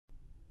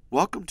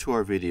Welcome to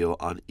our video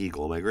on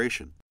Eagle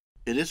migration.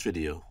 In this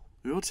video,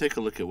 we will take a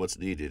look at what's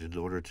needed in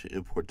order to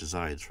import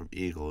designs from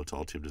Eagle into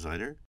Altium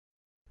Designer,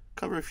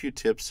 cover a few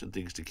tips and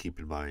things to keep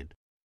in mind,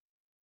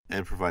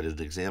 and provide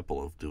an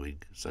example of doing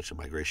such a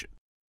migration.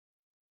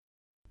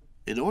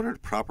 In order to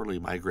properly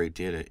migrate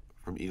data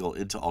from Eagle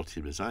into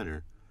Altium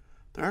Designer,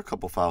 there are a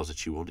couple files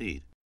that you will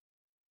need.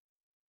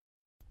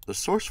 The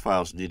source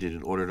files needed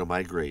in order to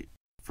migrate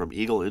from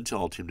Eagle into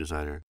Altium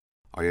Designer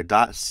are your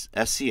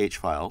 .sch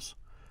files,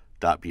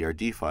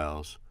 .brd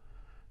files,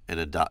 and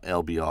a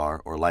 .lbr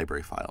or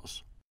library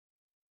files.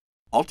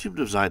 Altium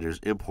Designer's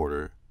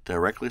importer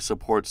directly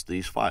supports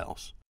these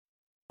files.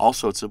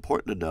 Also, it's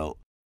important to note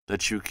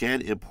that you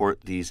can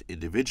import these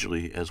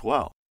individually as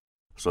well.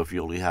 So if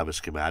you only have a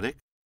schematic,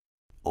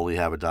 only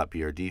have a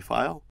 .brd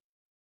file,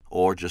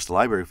 or just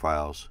library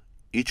files,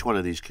 each one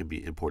of these can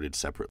be imported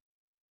separately.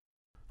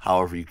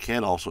 However, you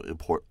can also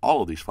import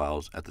all of these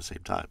files at the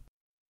same time.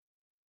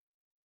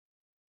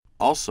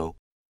 Also,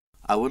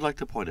 I would like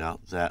to point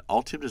out that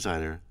Altium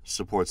Designer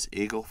supports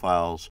Eagle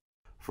files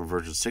from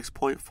version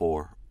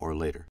 6.4 or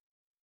later.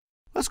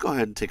 Let's go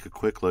ahead and take a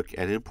quick look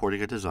at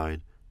importing a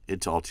design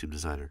into Altium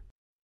Designer.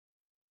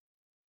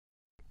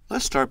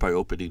 Let's start by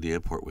opening the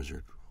Import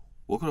Wizard.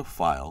 We'll go to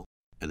File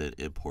and then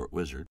Import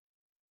Wizard,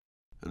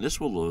 and this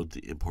will load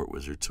the Import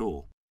Wizard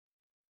tool.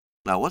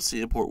 Now, once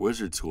the Import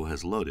Wizard tool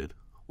has loaded,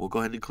 we'll go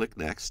ahead and click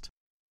Next,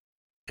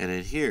 and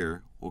in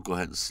here, we'll go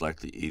ahead and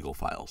select the Eagle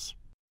files.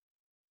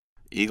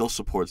 Eagle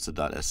supports the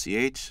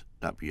 .sch,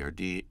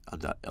 .brd,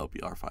 and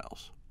 .lbr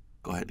files.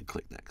 Go ahead and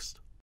click Next.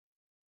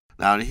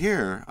 Now in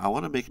here, I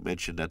want to make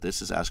mention that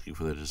this is asking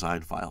for the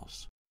design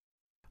files.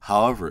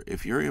 However,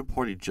 if you're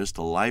importing just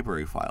the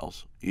library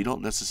files, you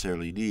don't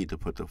necessarily need to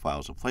put the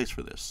files in place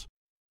for this.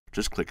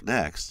 Just click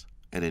Next,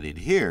 and then in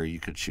here, you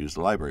can choose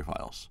the library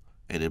files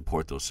and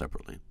import those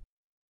separately.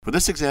 For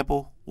this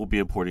example, we'll be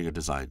importing a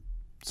design.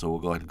 So we'll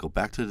go ahead and go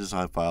back to the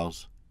design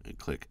files and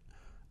click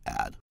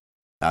Add.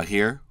 Now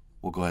here,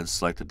 we'll go ahead and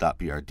select the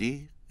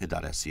 .brd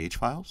and .sch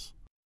files.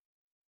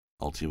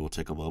 Altium will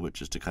take a moment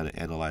just to kind of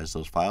analyze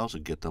those files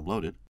and get them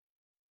loaded.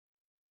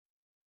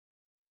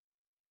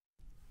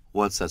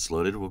 Once that's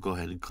loaded, we'll go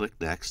ahead and click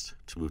Next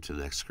to move to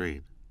the next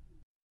screen.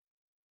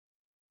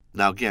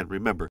 Now again,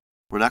 remember,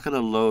 we're not going to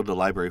load the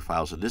library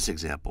files in this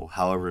example.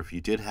 However, if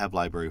you did have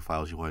library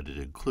files you wanted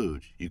to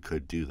include, you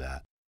could do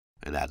that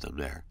and add them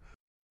there.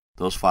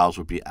 Those files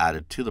would be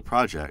added to the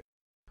project,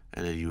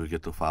 and then you would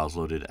get the files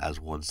loaded as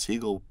one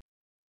single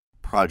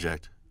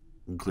project,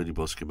 including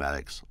both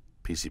schematics,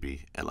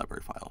 PCB, and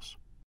library files.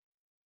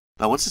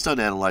 Now, once it's done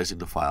analyzing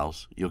the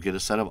files, you'll get a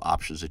set of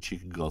options that you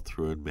can go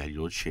through and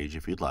manually change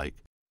if you'd like.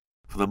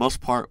 For the most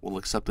part, we'll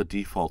accept the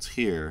defaults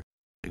here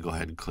and go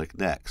ahead and click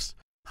Next.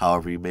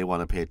 However, you may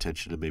want to pay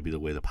attention to maybe the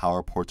way the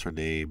power ports are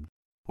named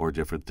or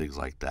different things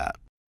like that.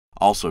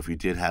 Also, if you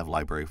did have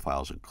library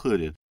files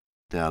included,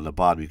 down at the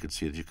bottom you can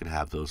see that you can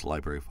have those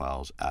library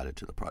files added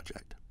to the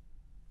project.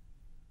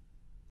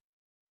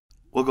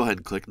 We'll go ahead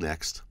and click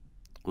Next.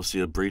 We'll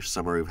see a brief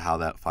summary of how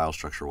that file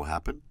structure will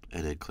happen,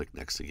 and then click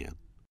Next again.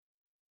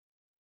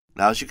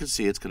 Now, as you can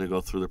see, it's going to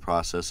go through the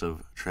process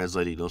of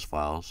translating those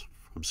files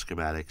from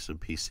schematics and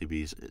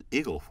PCBs in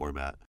Eagle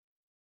format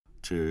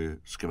to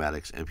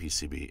schematics and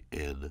PCB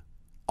in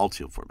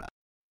Altium format.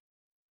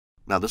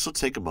 Now, this will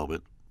take a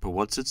moment, but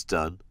once it's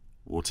done,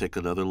 we'll take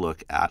another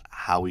look at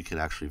how we can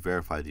actually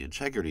verify the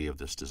integrity of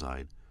this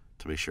design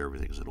to make sure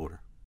everything is in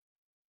order.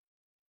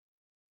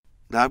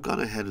 Now, I've gone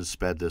ahead and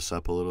sped this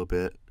up a little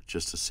bit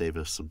just to save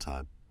us some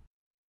time.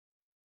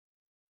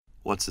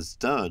 Once it's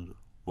done,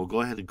 we'll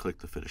go ahead and click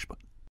the Finish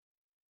button.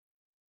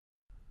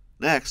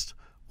 Next,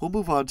 we'll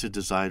move on to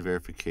design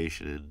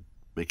verification and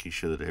making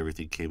sure that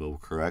everything came over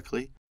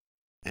correctly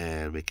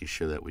and making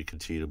sure that we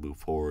continue to move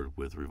forward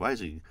with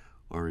revising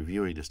or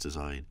reviewing this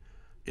design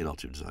in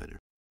Altium Designer.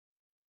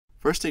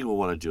 First thing we'll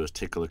want to do is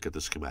take a look at the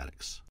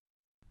schematics.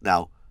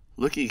 Now,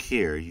 looking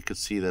here, you can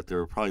see that there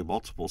are probably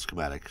multiple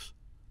schematics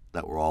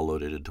that were all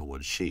loaded into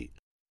one sheet.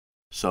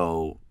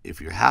 So if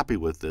you're happy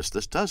with this,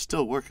 this does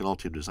still work in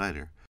Altium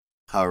Designer.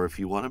 However, if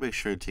you want to make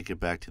sure and take it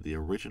back to the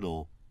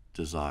original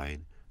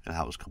design and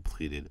how it was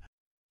completed,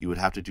 you would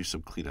have to do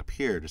some cleanup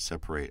here to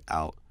separate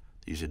out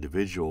these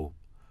individual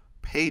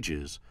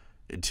pages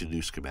into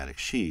new schematic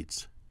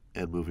sheets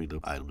and moving the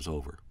items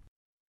over.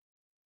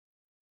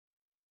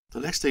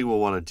 The next thing we'll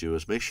want to do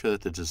is make sure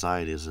that the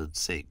design is in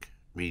sync,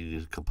 meaning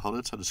the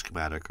components on the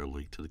schematic are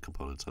linked to the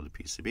components on the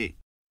PCB.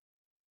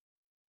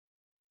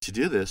 To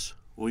do this,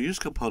 we'll use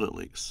component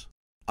links.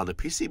 On the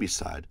PCB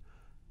side,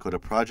 go to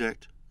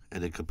Project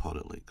and then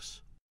Component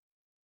Links.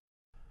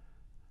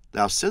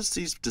 Now, since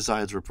these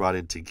designs were brought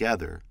in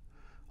together,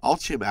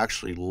 Altium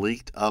actually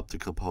linked up the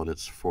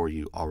components for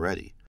you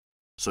already.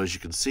 So as you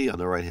can see on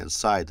the right-hand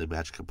side, the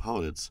matched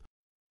components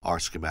are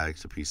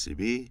schematics to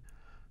PCB,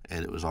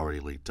 and it was already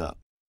linked up.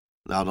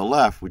 Now on the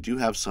left, we do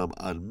have some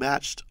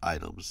unmatched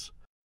items.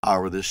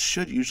 However, this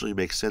should usually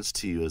make sense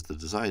to you as the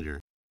designer.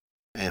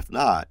 And if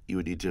not, you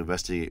would need to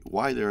investigate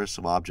why there are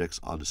some objects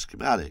on the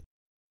schematic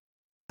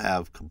that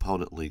have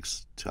component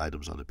links to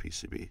items on the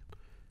PCB.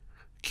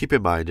 Keep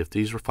in mind, if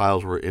these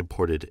files were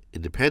imported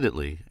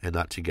independently and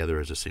not together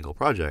as a single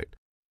project,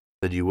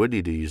 then you would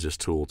need to use this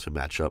tool to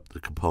match up the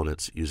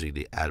components using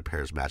the Add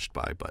Pairs Matched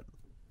By button.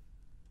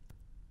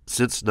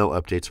 Since no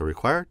updates are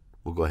required,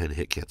 we'll go ahead and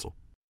hit Cancel.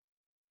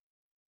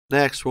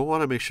 Next, we'll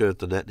want to make sure that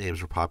the net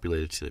names are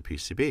populated to the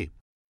PCB.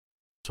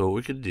 So what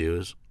we can do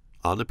is,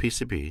 on the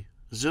PCB,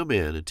 zoom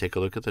in and take a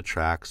look at the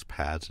tracks,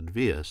 pads, and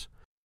vias.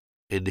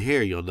 In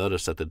here, you'll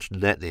notice that the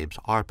net names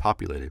are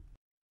populated.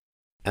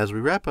 As we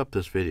wrap up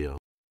this video,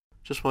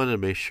 just wanted to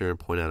make sure and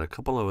point out a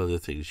couple of other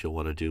things you'll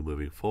want to do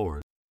moving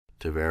forward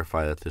to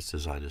verify that this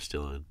design is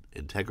still in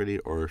integrity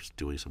or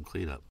doing some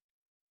cleanup.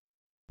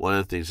 One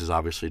of the things is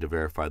obviously to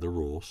verify the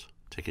rules,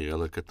 taking a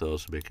look at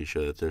those and making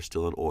sure that they're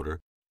still in order,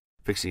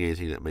 fixing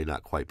anything that may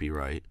not quite be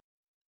right,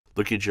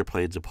 looking at your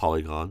planes and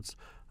polygons,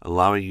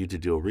 allowing you to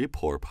do a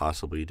report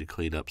possibly to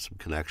clean up some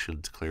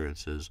connections,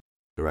 clearances,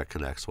 direct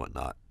connects,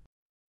 whatnot.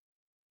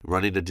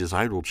 Running the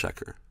design rule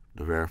checker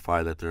to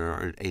verify that there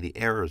aren't any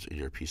errors in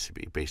your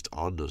PCB based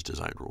on those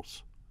design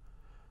rules.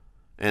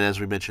 And as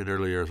we mentioned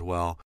earlier as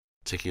well,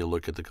 taking a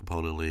look at the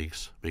component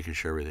links, making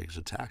sure everything's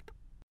intact.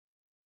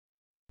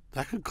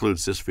 That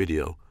concludes this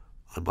video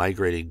on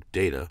migrating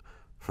data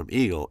from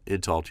Eagle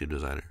into Altium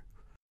Designer.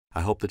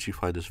 I hope that you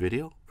find this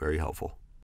video very helpful.